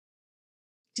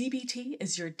DBT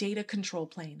is your data control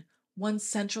plane, one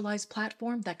centralized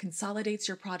platform that consolidates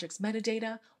your project's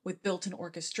metadata with built-in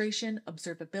orchestration,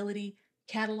 observability,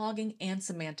 cataloging, and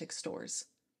semantic stores.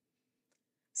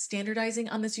 Standardizing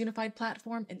on this unified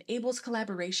platform enables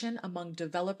collaboration among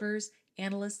developers,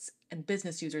 analysts, and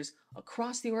business users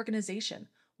across the organization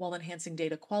while enhancing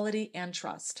data quality and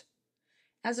trust.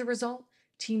 As a result,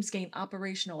 teams gain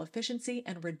operational efficiency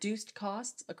and reduced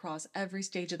costs across every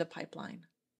stage of the pipeline.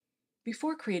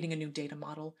 Before creating a new data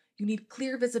model, you need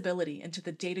clear visibility into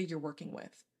the data you're working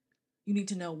with. You need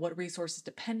to know what resources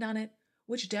depend on it,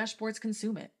 which dashboards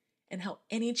consume it, and how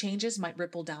any changes might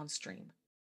ripple downstream.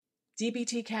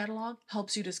 DBT Catalog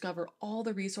helps you discover all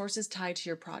the resources tied to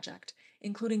your project,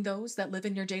 including those that live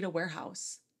in your data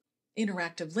warehouse.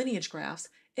 Interactive lineage graphs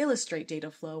illustrate data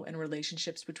flow and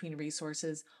relationships between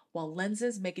resources, while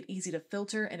lenses make it easy to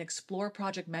filter and explore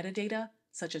project metadata,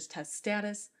 such as test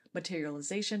status,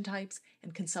 materialization types,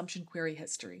 and consumption query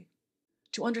history.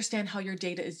 To understand how your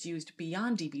data is used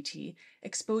beyond DBT,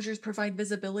 exposures provide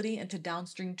visibility into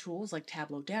downstream tools like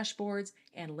Tableau dashboards,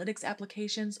 analytics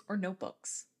applications, or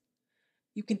notebooks.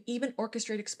 You can even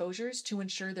orchestrate exposures to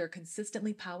ensure they're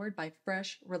consistently powered by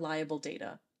fresh, reliable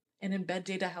data, and embed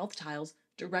data health tiles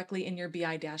directly in your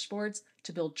BI dashboards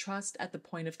to build trust at the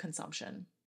point of consumption.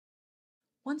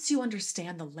 Once you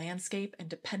understand the landscape and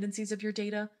dependencies of your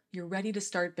data, you're ready to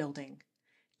start building.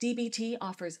 DBT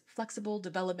offers flexible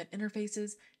development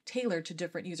interfaces tailored to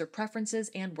different user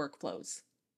preferences and workflows.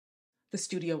 The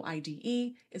Studio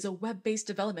IDE is a web-based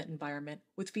development environment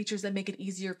with features that make it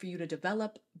easier for you to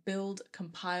develop, build,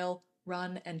 compile,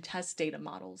 run, and test data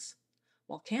models,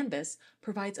 while Canvas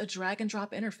provides a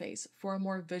drag-and-drop interface for a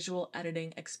more visual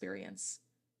editing experience.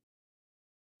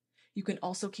 You can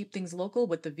also keep things local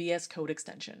with the VS Code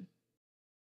extension.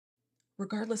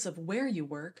 Regardless of where you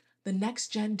work, the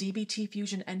next-gen DBT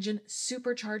Fusion engine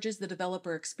supercharges the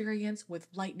developer experience with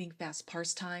lightning-fast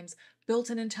parse times,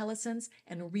 built-in IntelliSense,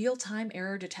 and real-time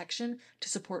error detection to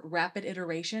support rapid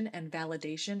iteration and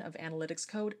validation of analytics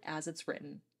code as it's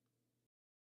written.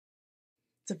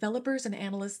 Developers and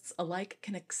analysts alike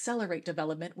can accelerate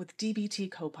development with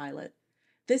DBT Copilot.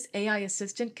 This AI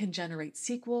assistant can generate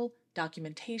SQL,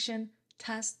 documentation,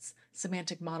 tests,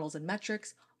 semantic models, and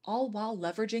metrics, all while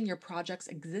leveraging your project's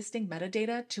existing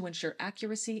metadata to ensure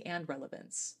accuracy and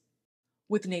relevance.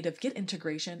 With native Git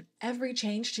integration, every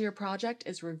change to your project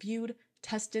is reviewed,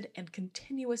 tested, and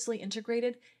continuously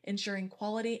integrated, ensuring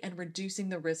quality and reducing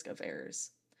the risk of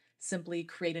errors. Simply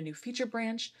create a new feature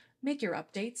branch, make your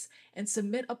updates, and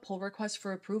submit a pull request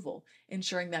for approval,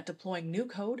 ensuring that deploying new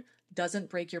code doesn't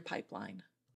break your pipeline.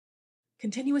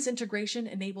 Continuous integration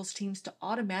enables teams to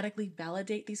automatically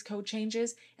validate these code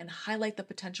changes and highlight the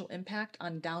potential impact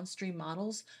on downstream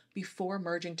models before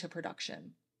merging to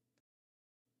production.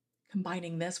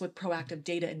 Combining this with proactive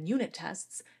data and unit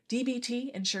tests,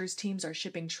 DBT ensures teams are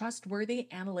shipping trustworthy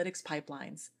analytics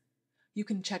pipelines. You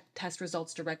can check test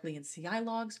results directly in CI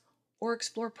logs or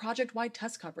explore project-wide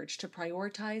test coverage to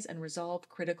prioritize and resolve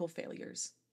critical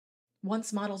failures.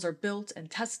 Once models are built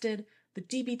and tested, the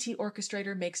DBT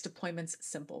orchestrator makes deployments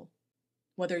simple.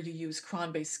 Whether you use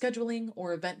cron-based scheduling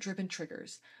or event-driven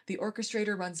triggers, the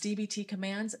orchestrator runs DBT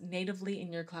commands natively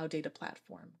in your cloud data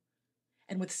platform.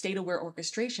 And with state-aware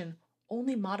orchestration,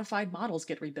 only modified models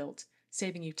get rebuilt,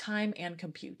 saving you time and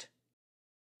compute.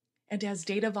 And as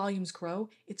data volumes grow,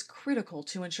 it's critical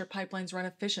to ensure pipelines run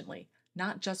efficiently,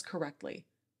 not just correctly.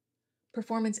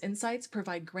 Performance insights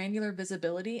provide granular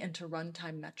visibility into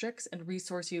runtime metrics and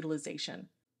resource utilization,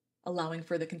 allowing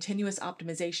for the continuous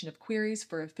optimization of queries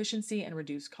for efficiency and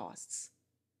reduced costs.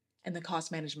 And the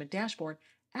cost management dashboard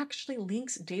actually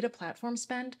links data platform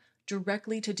spend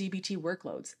directly to DBT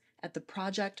workloads at the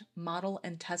project, model,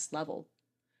 and test level,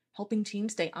 helping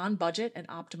teams stay on budget and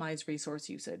optimize resource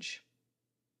usage.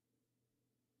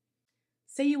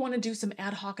 Say you want to do some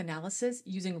ad hoc analysis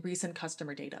using recent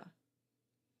customer data.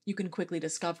 You can quickly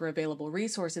discover available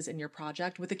resources in your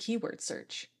project with a keyword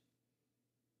search.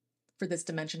 For this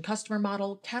dimension customer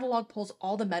model, Catalog pulls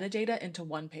all the metadata into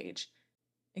one page,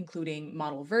 including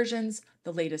model versions,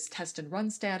 the latest test and run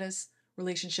status,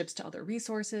 relationships to other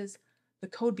resources, the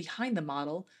code behind the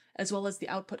model, as well as the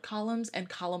output columns and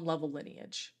column level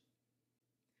lineage.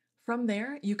 From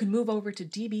there, you can move over to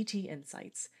DBT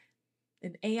Insights,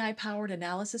 an AI-powered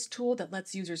analysis tool that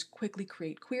lets users quickly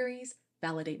create queries,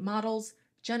 validate models,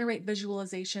 generate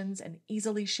visualizations, and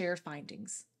easily share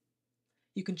findings.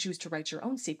 You can choose to write your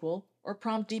own SQL or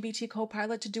prompt DBT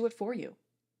Copilot to do it for you.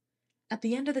 At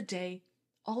the end of the day,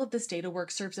 all of this data work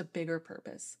serves a bigger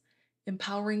purpose,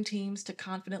 empowering teams to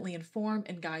confidently inform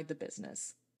and guide the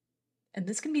business. And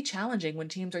this can be challenging when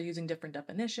teams are using different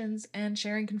definitions and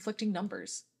sharing conflicting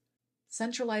numbers.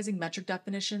 Centralizing metric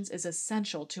definitions is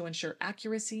essential to ensure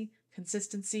accuracy,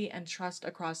 consistency, and trust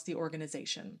across the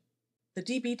organization. The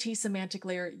DBT semantic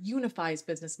layer unifies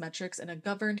business metrics in a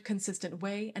governed, consistent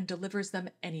way and delivers them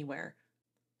anywhere.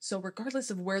 So,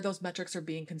 regardless of where those metrics are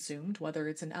being consumed, whether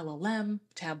it's an LLM,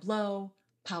 Tableau,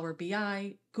 Power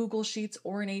BI, Google Sheets,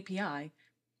 or an API,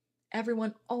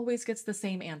 everyone always gets the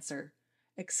same answer: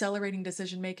 accelerating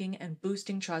decision making and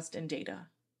boosting trust in data.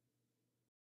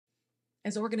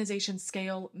 As organizations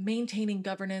scale, maintaining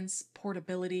governance,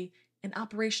 portability, and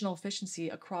operational efficiency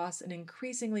across an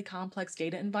increasingly complex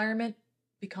data environment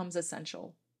becomes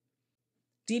essential.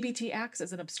 DBT acts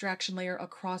as an abstraction layer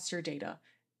across your data,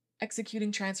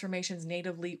 executing transformations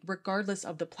natively regardless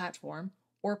of the platform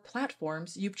or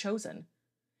platforms you've chosen.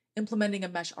 Implementing a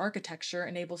mesh architecture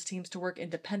enables teams to work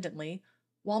independently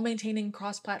while maintaining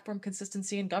cross platform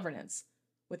consistency and governance,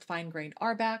 with fine grained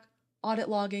RBAC, audit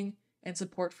logging, and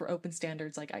support for open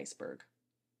standards like Iceberg.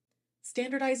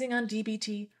 Standardizing on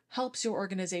DBT helps your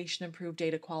organization improve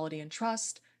data quality and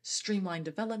trust, streamline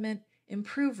development,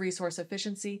 improve resource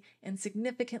efficiency, and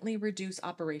significantly reduce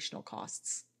operational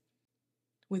costs.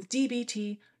 With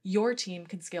DBT, your team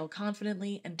can scale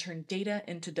confidently and turn data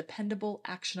into dependable,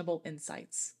 actionable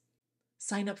insights.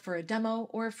 Sign up for a demo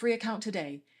or a free account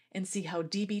today and see how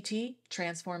DBT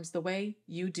transforms the way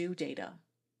you do data.